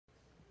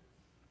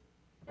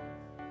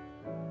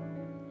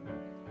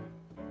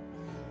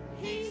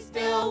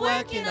still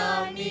working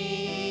on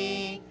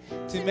me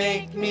to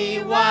make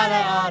me what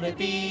I ought to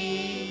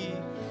be.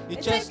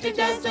 It took him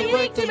just a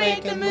week to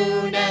make the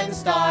moon and the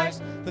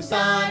stars, the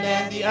sun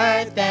and the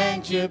earth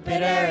and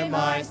Jupiter and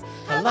Mars.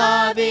 How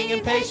loving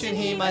and patient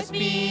he must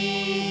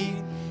be.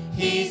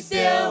 He's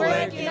still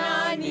working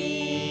on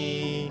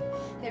me.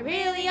 There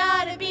really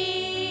ought to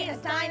be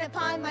a sign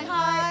upon my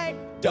heart.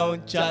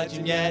 Don't judge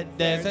him yet,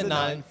 there's an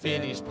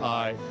unfinished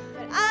part.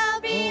 But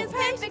I'll be as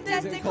perfect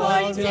just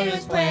According to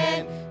his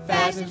plan,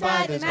 fashioned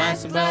by this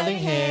master loving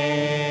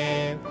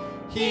hand.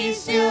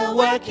 He's still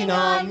working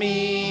on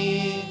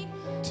me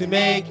to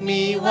make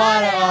me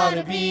what I ought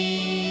to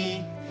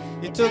be.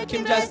 It took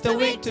him just a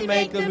week to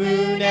make the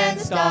moon and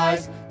the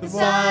stars, the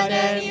sun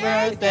and the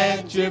earth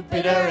and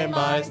Jupiter and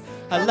Mars.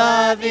 How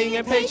loving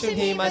and patient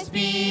he must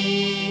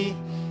be.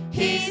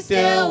 He's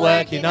still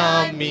working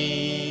on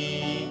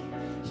me.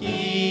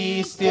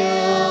 He's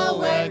still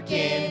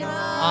working